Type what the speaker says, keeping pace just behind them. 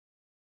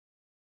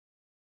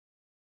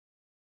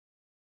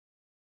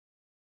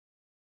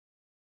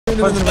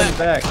in the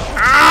back.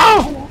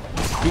 Ow!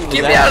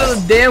 Get me out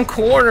of the damn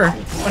corner.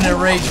 I'm in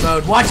rage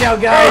mode. Watch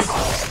out, guys.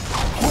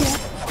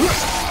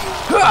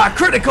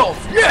 Critical.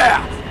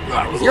 Yeah.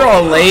 You're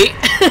all late.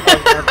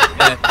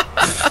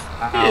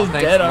 Oh,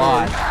 thanks a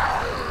lot.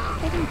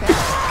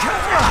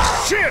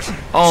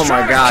 Oh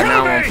my god,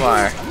 now I'm on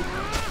fire.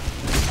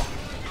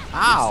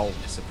 Ow.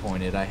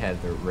 Disappointed. I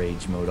had the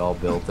rage mode all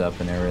built up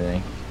and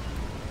everything.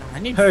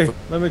 Hey,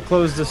 let me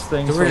close this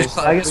thing.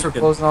 I guess we're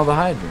closing all the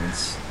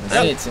hydrants.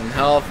 I need some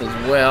health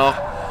as well.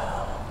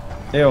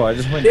 Ew, I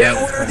just went Yeah,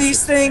 down. what are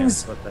these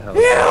things? What the hell?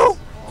 Ew.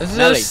 Those are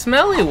those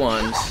smelly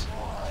ones.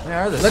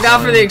 Where are the Look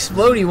out for the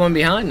explodey one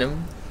behind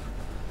them.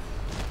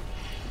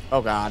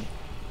 Oh god.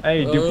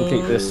 Hey,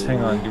 duplicate this.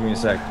 Hang on, give me a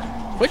sec.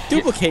 Quit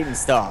duplicating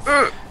stuff.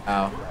 Oh.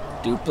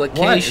 What?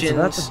 Duplications. It's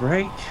about to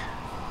break?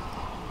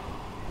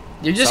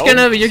 You're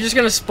just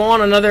gonna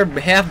spawn another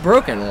half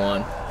broken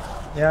one.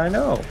 Yeah, I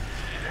know.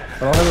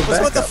 But I'll have a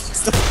backup.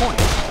 What's the point?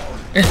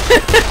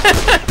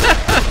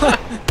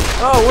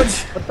 Oh, what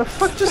the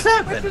fuck just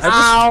happened?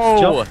 I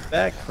just jumped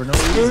back for no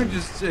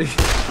reason.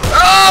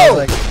 Oh!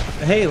 Like,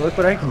 hey, look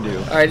what I can do.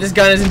 Alright, this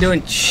gun isn't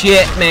doing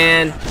shit,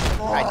 man.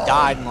 I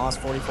died and lost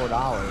 $44.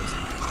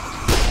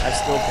 That's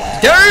still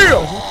points.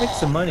 Damn! Who takes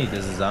the money?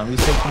 Does the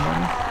zombies take the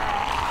money?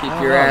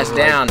 Keep your ass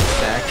down.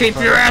 Keep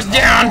your ass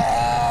down!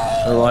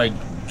 They're like,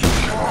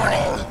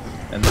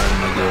 and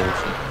then they go.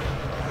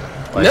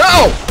 Like,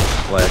 No!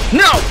 Flash.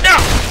 No! No!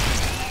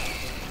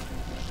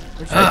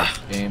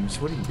 James,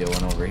 what are you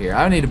doing over here?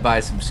 I need to buy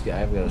some skill.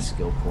 I've got a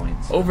skill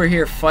points. Over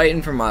here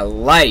fighting for my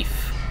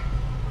life.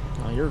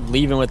 Oh, you're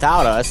leaving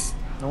without us.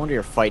 No wonder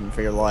you're fighting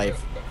for your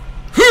life.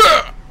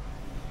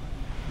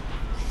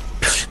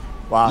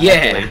 Wow.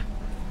 Yeah.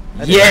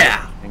 That's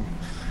Yeah.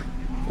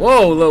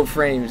 Whoa, low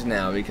frames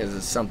now because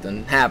of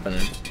something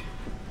happening.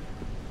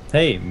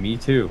 Hey, me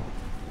too.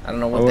 I don't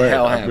know what the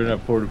hell I've happened. been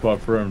at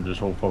 45 frames this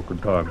whole fucking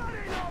time.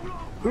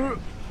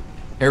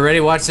 Here, ready?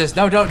 Watch this.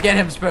 No, don't get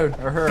him, Spoon.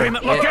 Or her. Damn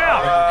it, look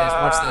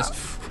out! Watch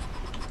this.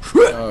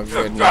 Oh,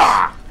 goodness.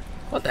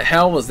 What the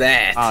hell was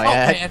that? Oh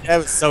yeah, man. that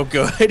was so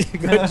good.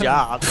 Good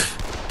job.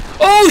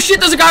 Oh, shit,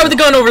 there's a guy with a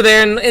gun over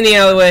there in the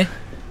alleyway.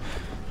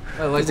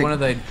 Oh, like one of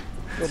the.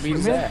 Go beat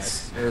his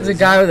ass. There's a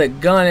guy with a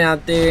gun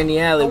out there in the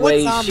Oh,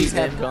 alleyway. what zombies shooting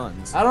have him.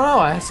 guns? I don't know.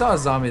 I saw a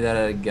zombie that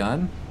had a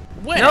gun.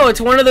 When? No,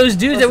 it's one of those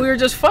dudes that we were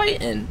just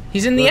fighting.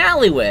 He's in the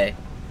alleyway.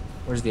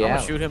 Where's the I'm gonna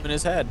alley? shoot him in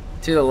his head.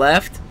 To the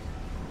left.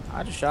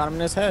 I just shot him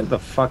in his head. What the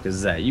fuck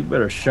is that? You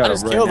better shut I up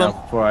just right killed now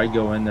him. before I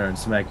go in there and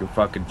smack your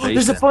fucking face.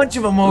 There's a in. bunch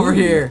of them over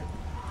here.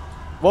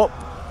 Well,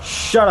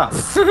 Shut up.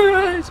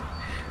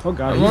 Oh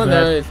god, he's Come on,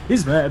 mad. Dave.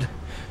 He's mad.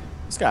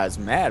 this guy's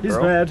mad, He's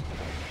bro. mad.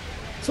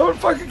 Someone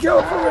fucking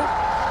kill him for me.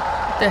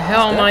 What the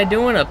hell am I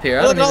doing up here?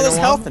 I Look don't at all even this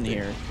know why. health in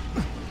here.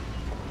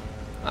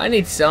 I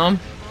need some.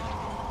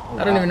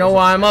 I don't even know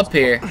why I'm up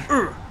here.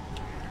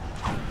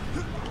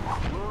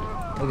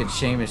 Look at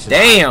Seamus.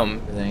 Damn.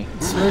 Everything.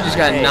 Smooth just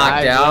got Hey, knocked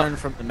I out. learned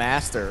from the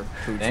master,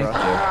 Thank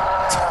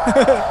Kootra.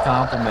 you.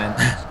 Compliment.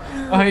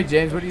 Oh, hey,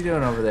 James, what are you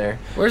doing over there?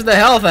 Where's the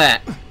health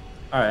at?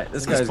 Alright,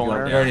 this This guy's corner.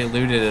 going We down. already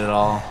looted it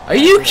all. Are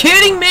you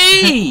kidding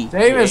me? Seamus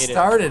Created.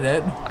 started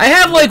it. I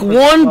have like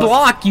one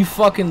block, you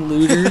fucking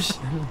looters.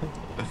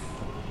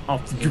 Oh,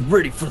 get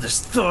ready for this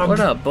thug. What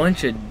a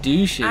bunch of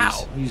douches.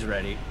 Ow. He's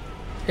ready.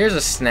 Here's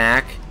a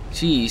snack.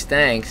 Jeez,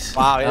 thanks.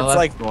 Wow, I it's left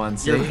like one,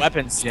 your see?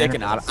 weapon's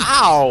sticking out. Generous.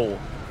 Ow!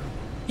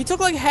 He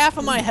took like half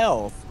of my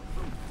health.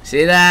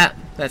 See that?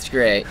 That's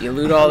great. You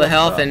loot all the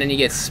health and then you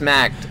get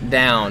smacked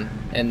down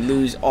and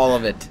lose all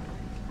of it.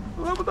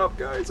 Leveled up,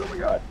 guys. Oh my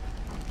god.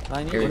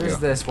 I need Here we What go. is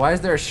this? Why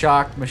is there a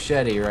shock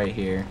machete right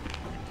here?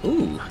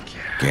 Ooh.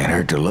 Can't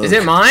hurt to look. Is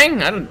it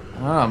mine? I don't.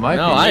 Oh, it might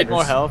No, be. I- Need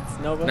more health,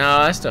 Nova? No,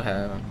 I still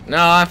have them. No,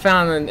 I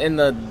found in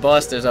the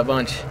bus there's a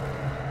bunch.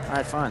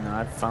 Alright, fine. Then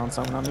I found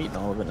something. I'm eating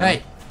all of it now.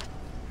 Hey,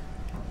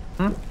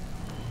 It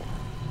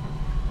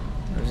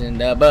was in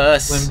the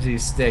bus. flimsy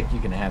stick. You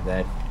can have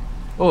that.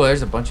 Oh,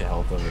 there's a bunch of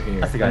health over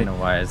here. I think I know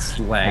why it's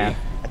laggy.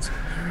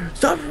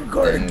 Stop Ding,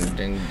 recording.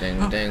 ding,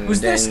 ding, ding.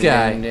 Who's ding, this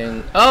guy? Ding,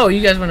 ding. Oh,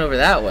 you guys went over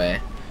that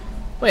way.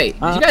 Wait,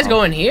 did you guys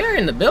go in here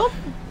in the build?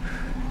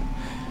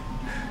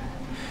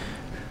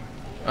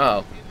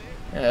 Oh.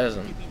 Yeah, that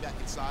isn't.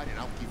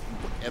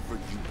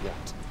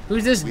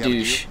 Who's this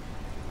douche?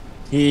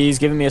 He's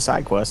giving me a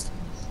side quest.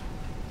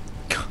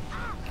 Get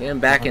him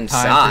back Time for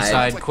inside.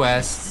 side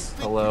quests.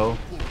 Hello.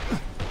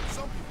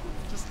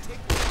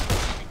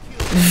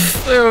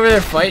 They're over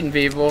there fighting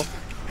people.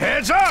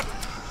 Heads up!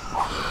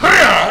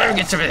 Let me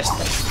get some of this.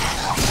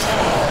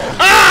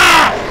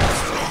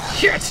 Ah!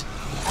 Shit!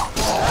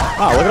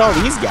 Wow, look at all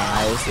these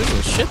guys. There's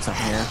a shit ton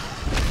here.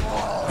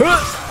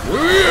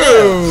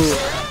 Woo!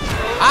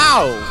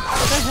 Ow!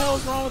 What the hell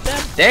is wrong with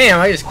that? Damn,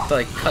 I just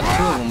like cut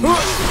two of them.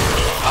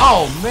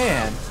 Oh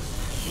man,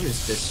 we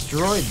just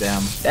destroyed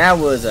them. That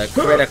was a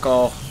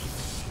critical.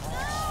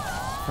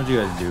 What'd you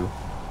guys do?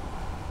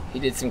 He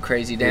did some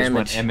crazy There's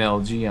one damage.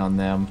 MLG on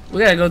them. We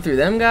gotta go through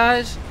them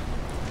guys.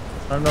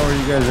 I don't know where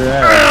you guys are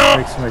at.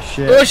 Fix my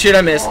shit. Oh shit,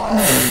 I missed. Wow.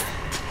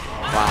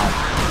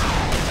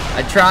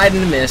 I tried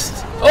and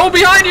missed. Oh,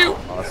 behind you!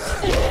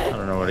 I don't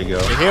know where to go.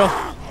 You heal?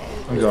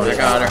 I'm going. I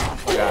got her.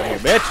 Fuck out of here,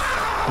 bitch.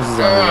 This is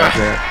right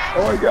there.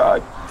 Oh my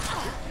god.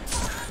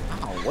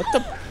 Oh, what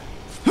the?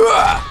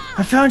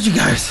 I found you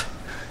guys.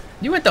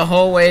 You went the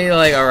whole way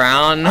like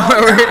around.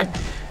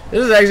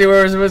 This is actually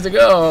where we're supposed to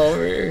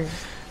go.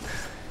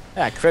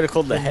 Yeah,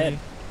 critical to the head.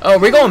 Oh,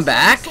 we're going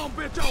back?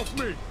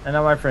 And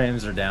now my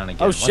frames are down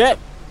again. Oh What shit!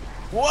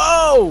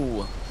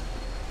 Whoa!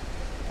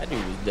 That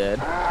dude was dead.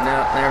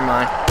 No, never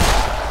mind.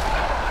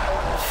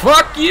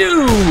 Fuck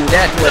you!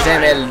 That was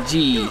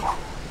MLG.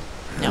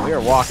 Now we are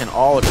walking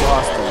all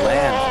across the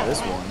land for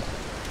this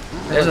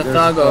one. There's a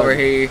thug over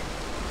here.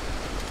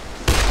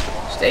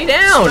 Stay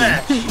down!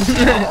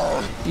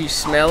 You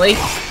smelly.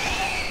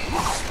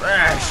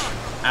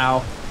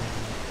 Ow.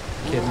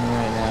 Kidding me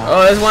right now.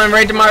 Oh, there's one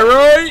right to my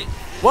right.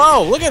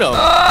 Whoa! Look at him!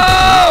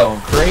 Oh!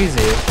 Going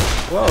crazy.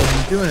 Whoa,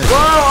 he's doing it.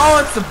 Whoa! Oh,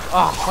 it's the.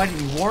 Oh, why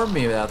didn't you warn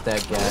me about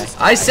that guy?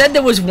 I said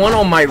there was one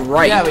on my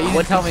right. Yeah, but you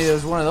didn't tell me there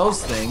was one of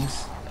those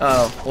things.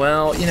 Oh,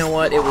 well, you know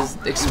what? It was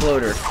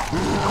Exploder.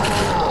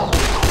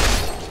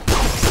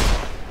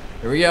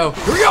 Here we go.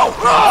 Here we go!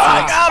 Oh,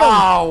 I got him!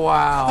 Oh,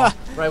 wow.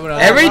 Right when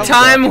I Every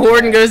time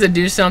Horden goes to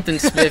do something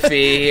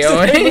spiffy, he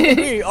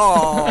always...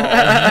 Oh!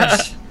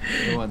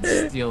 the one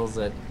steals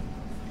it.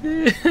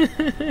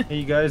 Hey,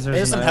 you guys,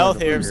 There's some health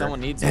here if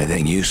someone needs it.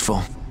 Anything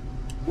useful?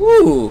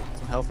 Woo!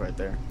 Some health right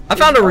there. I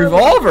found a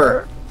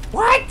revolver.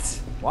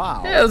 What?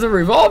 Wow. Yeah, there's a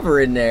revolver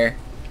in there.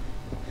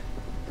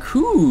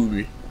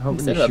 Cool. I hope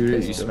when Instead you of shoot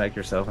it, you pistol. smack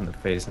yourself in the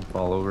face and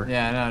fall over.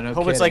 Yeah, no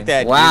Hope it's like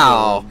that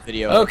Wow. Google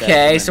video. with that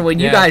Okay, woman. so when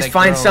you Yeah, guys that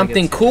find girl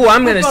something gets- cool,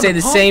 I'm gonna Look on say the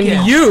the same to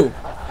pumpkin. you. Look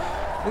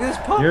at this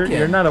pumpkin.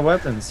 You're not a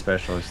weapons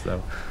specialist,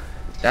 though.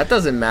 That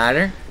doesn't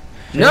matter.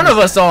 None of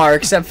us are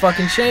except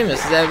fucking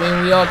Seamus. Does that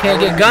mean we all can't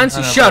get guns?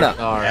 None of Shut us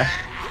up. are.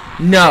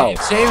 No.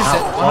 James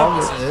said one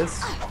of us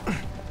is.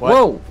 What?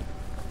 Whoa. Look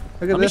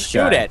at Let me this shoot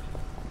guy. it.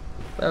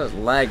 That was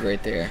lag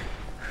right there.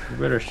 You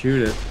better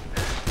shoot it.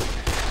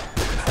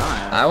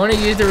 I want to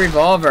use the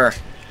revolver.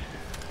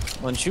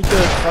 Well, shoot the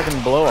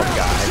fucking blow up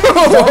guy.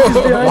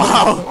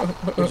 Wow.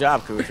 Good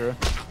job, Kootra.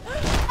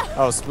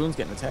 Oh, Spoon's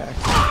getting attacked.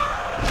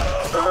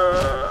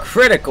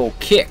 Critical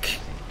kick.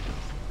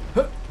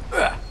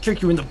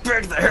 Kick you in the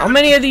back of the head. How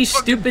many of these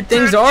stupid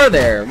things are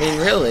there? I mean,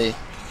 really.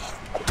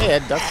 Hey,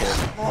 Ed, duck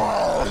tape.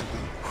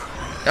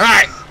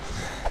 Alright.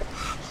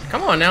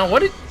 Come on now.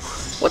 What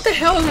the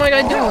hell is my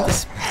guy doing with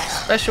this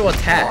special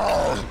attack?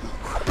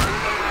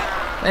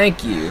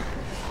 Thank you.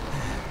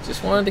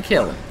 Just wanted to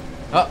kill him.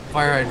 Oh,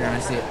 fire hydrant, I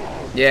see it.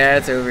 Yeah,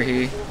 it's over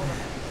here.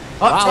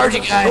 Oh,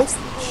 charging guy.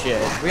 Shit.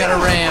 We got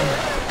a ram.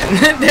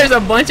 There's a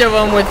bunch of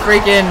them with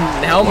freaking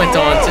helmets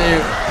on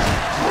too.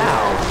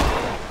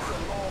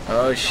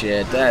 Oh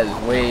shit, that is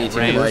way too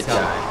Ram much. is hell.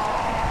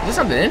 Is there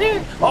something in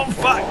here? Oh,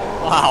 fuck.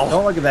 Wow.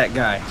 Don't look at that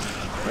guy.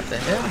 What the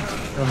hell?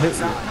 He'll hit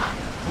you.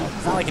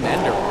 It's not like an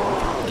ender.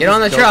 Get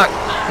on the truck.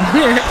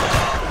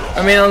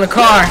 I mean on the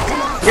car.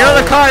 Get on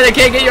the car, they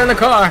can't get you on the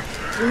car.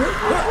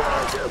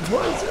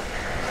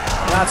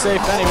 Not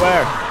safe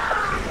anywhere.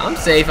 I'm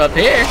safe up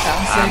here.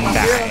 I'm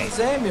saying this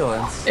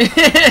ambulance.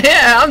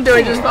 Yeah, I'm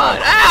doing just fine.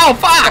 Ow,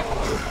 fuck!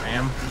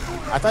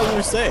 I thought you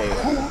were safe.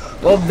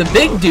 Well, the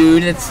big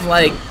dude, it's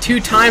like 2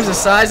 times the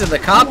size of the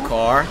cop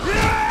car.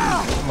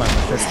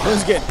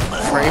 Spoon's getting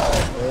raped.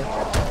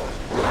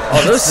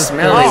 Oh, those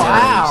smelly ones.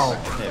 Ow!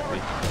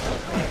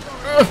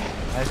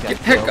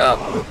 Pick up.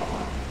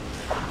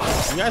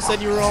 You guys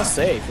said you were all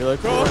safe. You're like,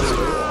 oh, that's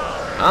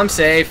cool. I'm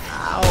safe.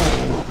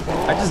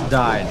 I just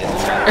died.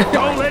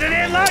 Don't let it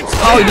in, Lex!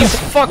 Oh, you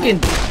fucking...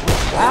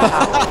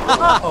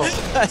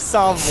 I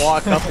saw him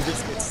walk up and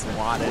just get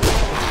swatted.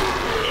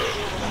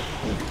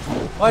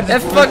 What?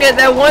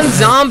 That one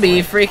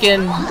zombie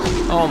freaking...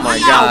 Oh my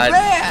god.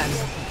 Man!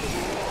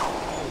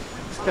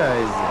 This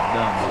guy's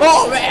dumb.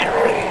 Oh, man!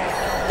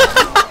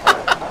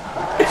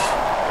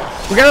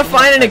 We gotta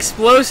find an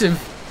explosive.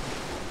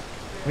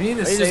 We need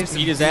to They save just some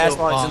beat his ass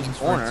steel while he's in bombs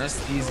the corner. for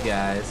just these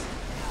guys.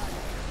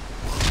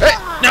 Hey,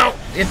 no!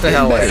 Get the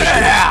hell away.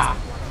 Yeah!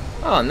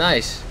 Oh,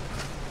 nice.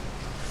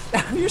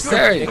 You're so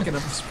Very- kicking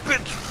him.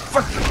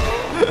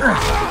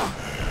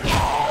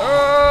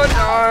 Oh,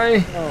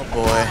 no. Oh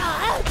boy.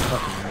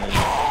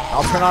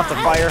 I'll turn off the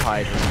fire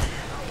hydrant.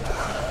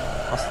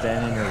 I'll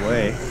stand in your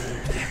way.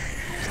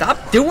 Stop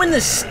doing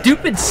this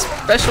stupid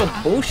special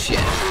bullshit.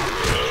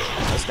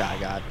 This guy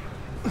got.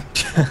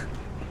 I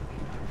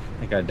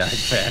think I died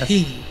fast.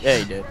 Yeah,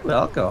 he did. Well,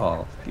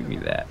 alcohol. Give me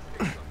that.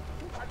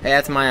 Hey,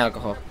 that's my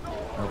alcohol.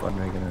 Hope I'm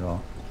making it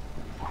all.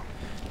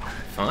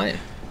 Fine.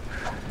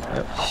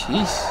 Yep.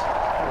 Jeez.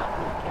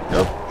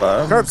 Nope.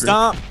 Curb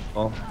stomp.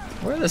 Oh,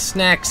 Where are the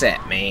snacks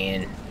at,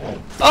 man?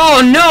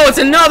 Oh no, it's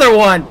another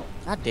one!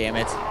 God damn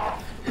it.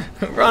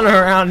 Running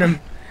around him.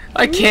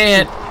 I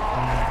can't.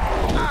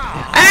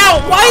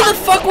 Ow! Why the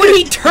fuck would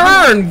he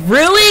turn?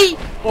 Really?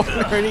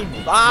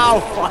 Ow,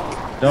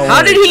 fuck. don't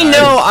How worry, did he guys.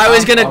 know I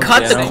was gonna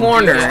cut the down.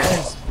 corner?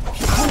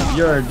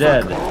 You're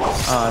dead.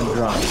 I'm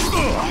drunk.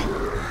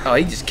 Oh,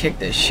 he just kicked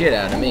the shit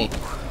out of me.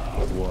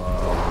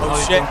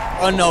 Oh shit.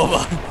 Oh no.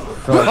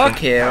 Fuck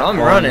him, I'm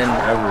running.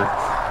 Ever.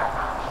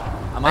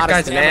 I'm That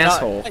guy's an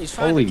asshole.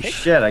 Holy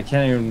shit, I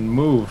can't even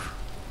move.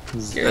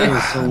 This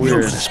is so weird.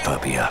 Move this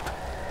puppy up.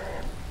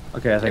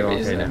 Okay, I think I'm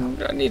okay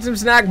now. I need some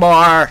snack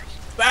bar.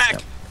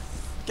 Back!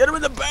 Get him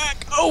in the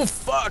back! Oh,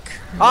 fuck!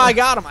 Oh, I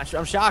got him.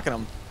 I'm shocking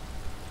him.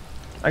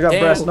 I got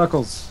Damn. brass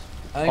knuckles.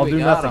 I think I'll we do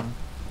got nothing. him.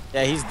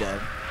 Yeah, he's dead.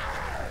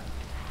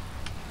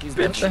 He's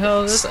What dead. the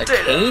hell is this? A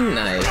cane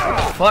knife?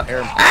 What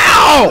the fuck?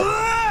 Ow!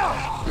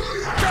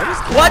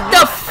 What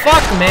the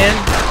fuck, man?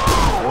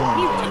 What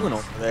are you doing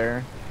over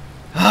there?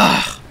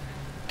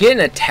 Getting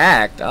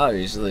attacked,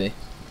 obviously.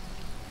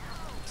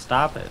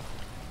 Stop it.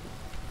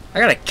 I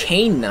got a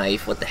cane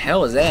knife. What the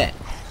hell is that?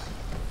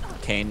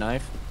 Cane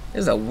knife.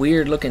 This is a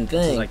weird looking As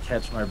thing. I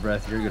catch my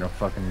breath, you're gonna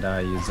fucking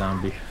die, you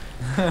zombie.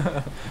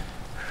 Man,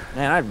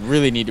 I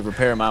really need to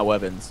repair my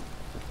weapons.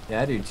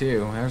 Yeah, I do too.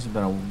 There hasn't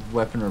been a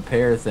weapon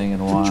repair thing in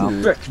a while.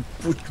 Back and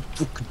forth,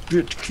 you fucking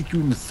bitch, kick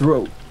you in the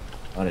throat.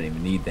 I didn't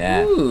even need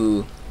that.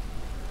 Ooh.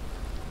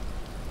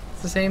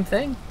 It's the same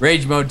thing.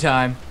 Rage mode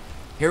time.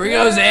 Here we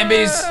go,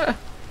 zombies.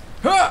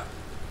 Huh.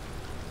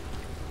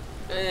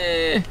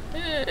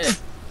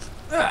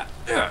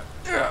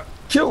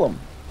 Kill him.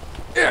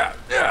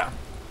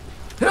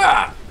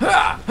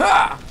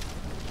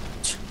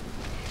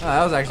 Oh,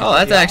 that was actually. Oh,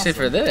 that's pretty actually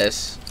awesome. for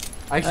this.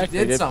 I actually Actually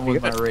did did something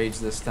with my pretty good. rage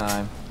this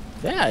time.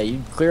 Yeah,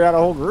 you clear out a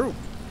whole group.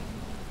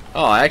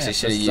 Oh, I actually Yeah,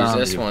 should have the used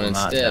this zombie one will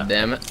not instead, die.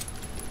 damn it.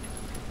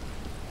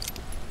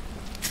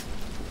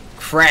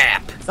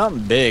 Crap.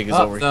 Something big is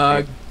Up, over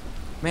thug. here.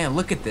 Man,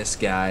 look at this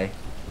guy.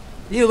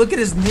 Ew, look at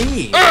his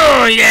knee.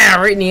 Oh, yeah,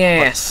 right in the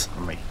ass.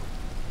 Me.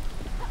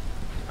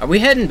 Are we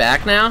heading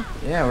back now?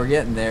 Yeah, we're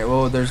getting there.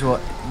 Well, there's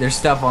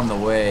stuff on the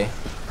way.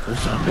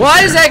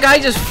 Why is that guy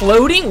just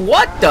floating?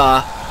 What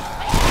the?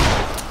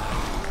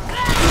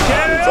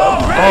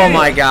 Oh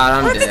my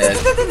god, I'm dead.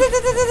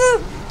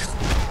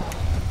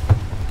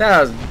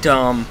 That was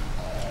dumb.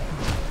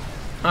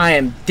 I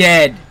am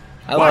dead.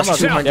 I lost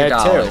 $200.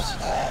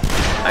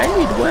 I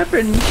need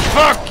weapons.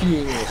 Fuck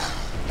you.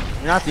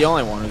 You're not the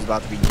only one who's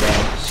about to be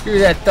dead. Screw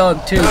that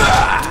thug too. Get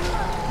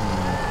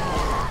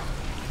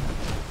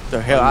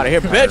the hell out of here,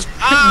 bitch!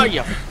 Ah,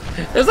 you.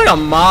 There's like a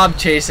mob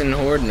chasing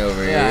Horden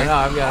over Yeah, I here. know.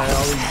 I've got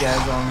all these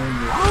guys on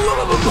me.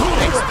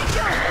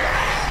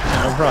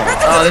 No problem.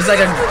 Oh, there's like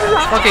a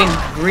fucking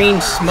green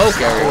smoke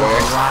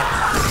everywhere.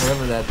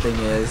 Whatever that thing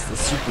is, the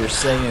Super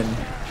Saiyan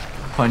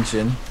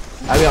punching.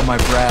 I got my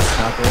brass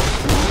knuckles.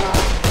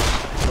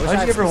 Why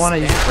would you ever want to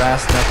use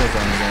brass knuckles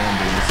on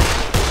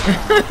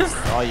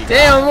zombies? All you got.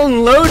 Damn, I'm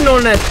unloading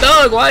on that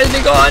thug. Why isn't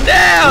he going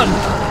down?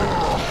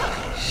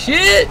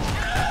 Shit.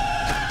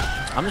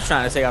 I'm just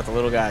trying to take out the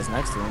little guys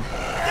next to him.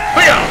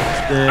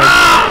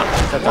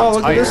 Oh,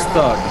 look at this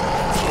thug.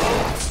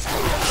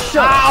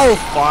 Ow,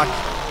 fuck.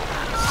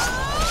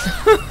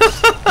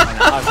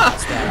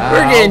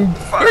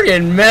 We're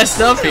getting messed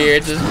up here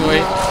at this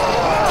point.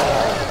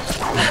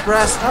 Where'd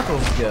brass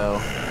knuckles go?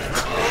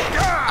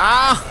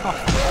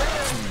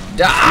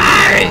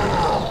 Die!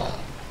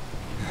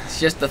 It's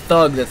just the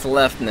thug that's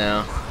left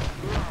now.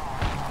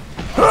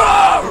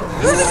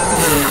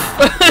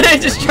 I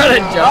just try to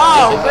jump.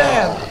 Oh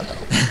man!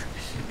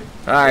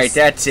 Alright,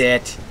 that's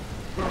it.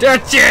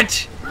 That's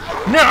it!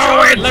 No,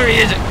 wait, let me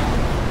use it.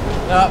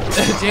 Oh,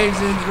 James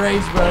in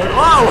rage mode.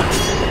 Whoa!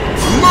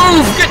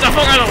 Move! Get the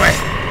fuck out of the way!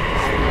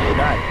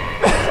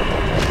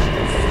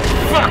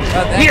 Fuck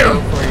How'd that you!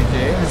 go for you,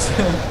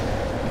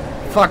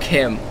 James? Fuck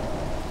him.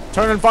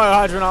 Turning fire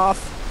hydrant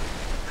off.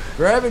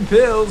 Grabbing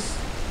pills.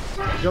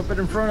 Jumping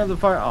in front of the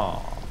fire.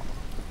 Oh.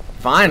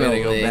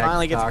 Finally. Gotta go back.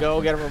 Finally get to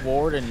go get a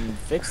reward and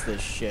fix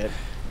this shit.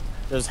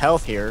 There's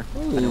health here.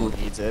 Anyone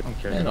needs it.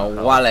 Okay. And a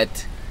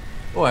wallet.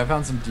 Oh, I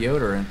found some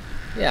deodorant.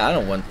 Yeah, I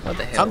don't want. What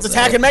the hell? Someone's is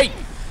that? attacking me!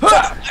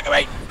 Attacking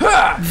me!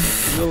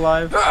 You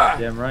alive?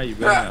 Damn right, you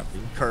better not be.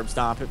 Curb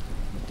stomp it,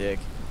 dick.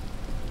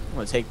 I'm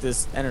gonna take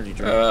this energy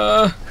drink.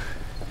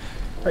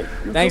 Hey,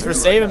 Thanks for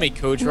saving me,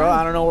 Kootra.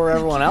 I don't know where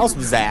everyone else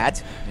was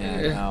at. Yeah,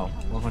 I know.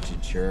 What a bunch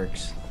of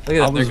jerks. Look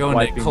at I that. They're was going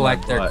wiping to my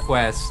collect their butt.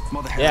 quest.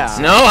 Yeah.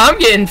 No, I'm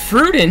getting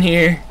fruit in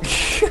here.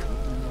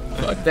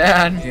 Fuck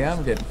that. Yeah,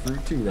 I'm getting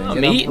fruit too. Then I'm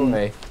get out the eating.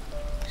 way.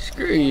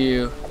 Screw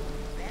you.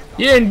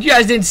 You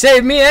guys didn't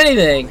save me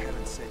anything.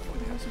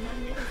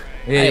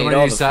 Yeah, I you want ate to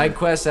all do the side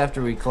quests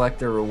after we collect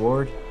their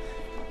reward?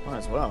 Might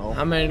as well.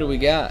 How many do we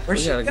got? Where'd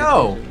We she gotta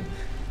go? get-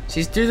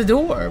 She's through the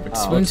door, but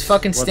Oh, Spoon's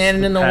fucking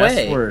standing in the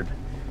way. Password?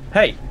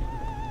 Hey.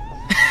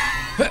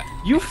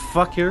 You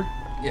fucker.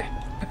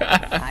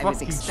 I was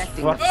Fucking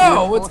expecting fuck. a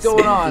Oh, what's full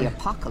going force on? of the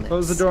apocalypse,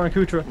 Close the door on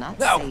Kootra. not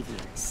No.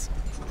 saviors.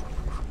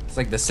 It's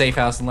like the safe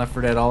house in Left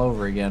 4 Dead all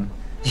over again.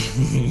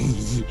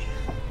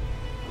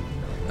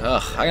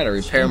 Ugh, I gotta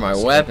repair my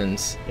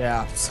weapons.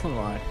 Yeah, so do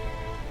I.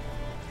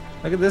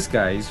 Look at this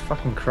guy. He's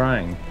fucking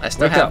crying. I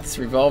still Wake have up. this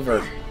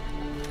revolver.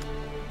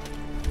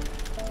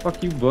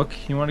 Fuck you, Book.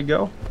 You want to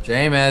go?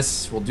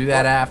 Jameis, we'll do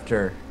that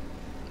after.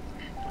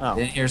 Oh,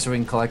 In here so we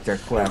can collect our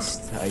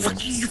quest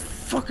items. You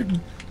fucking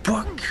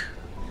Book.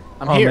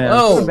 I'm Oh, here. man.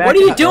 Oh, Put it back what are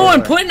in you the doing?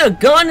 door. Putting a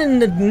gun in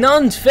the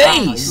nun's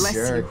face. Bless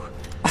Jerk.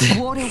 you.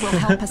 Water will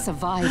help us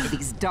survive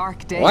these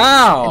dark days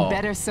Wow. and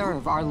better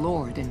serve our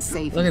Lord and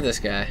Savior. Look at this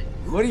guy.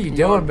 What are you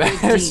Your doing,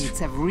 good Bash? deeds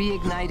have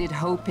reignited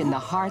hope in the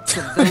hearts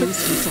of those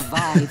who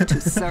survived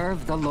to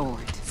serve the Lord.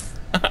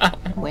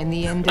 When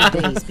the end of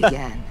days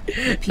began,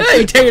 the people Hey,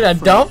 you taking a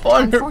fled. dump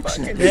on her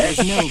Unfortunately,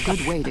 fucking there's no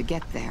good way to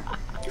get there.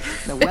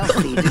 The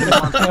wealthy didn't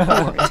want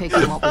the poor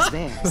taking what was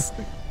theirs.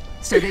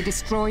 So they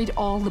destroyed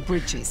all the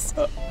bridges.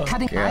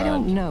 Cutting. I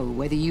don't know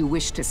whether you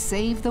wish to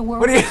save the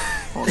world What are you?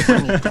 or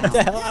bring it down. Get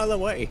the hell out of the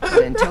way.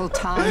 But until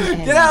time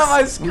ends, Get out of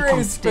my we screen,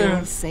 can still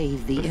Spoon.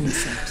 save the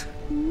innocent.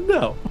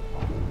 No.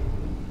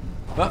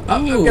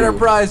 Get our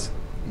prize.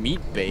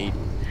 Meat bait.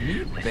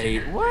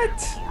 Bait.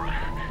 What?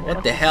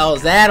 What the hell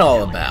is that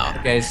all about?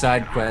 Okay,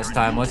 side quest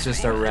time. Let's just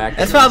start racking.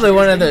 That's probably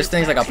one of those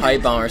things like a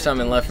pipe bomb or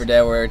something in Left 4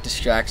 Dead where it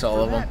distracts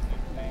all of them.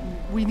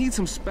 We need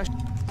some special.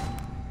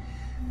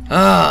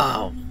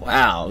 Oh,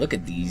 wow. Look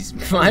at these.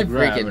 My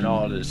Grabbing freaking...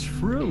 all this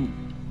fruit.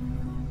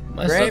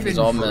 My stuff is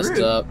all messed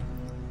fruit. up.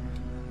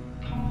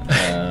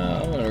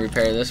 I'm going to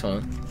repair this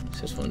one.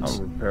 This I'll one's...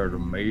 repair the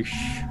mace.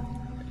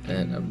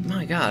 And,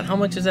 my God, how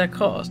much does that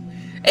cost?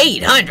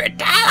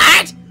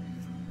 $800?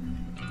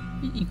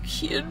 You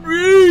kidding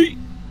me?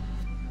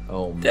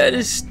 Oh, man. That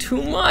is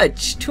too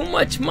much. Too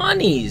much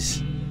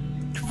monies.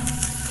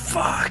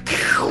 Fuck.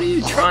 What are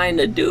you trying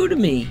to do to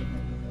me?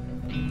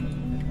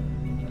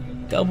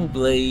 Double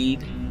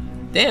blade.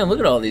 Damn, look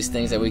at all these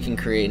things that we can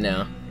create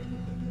now.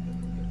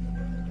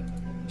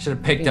 Should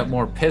have picked up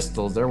more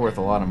pistols. They're worth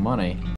a lot of money.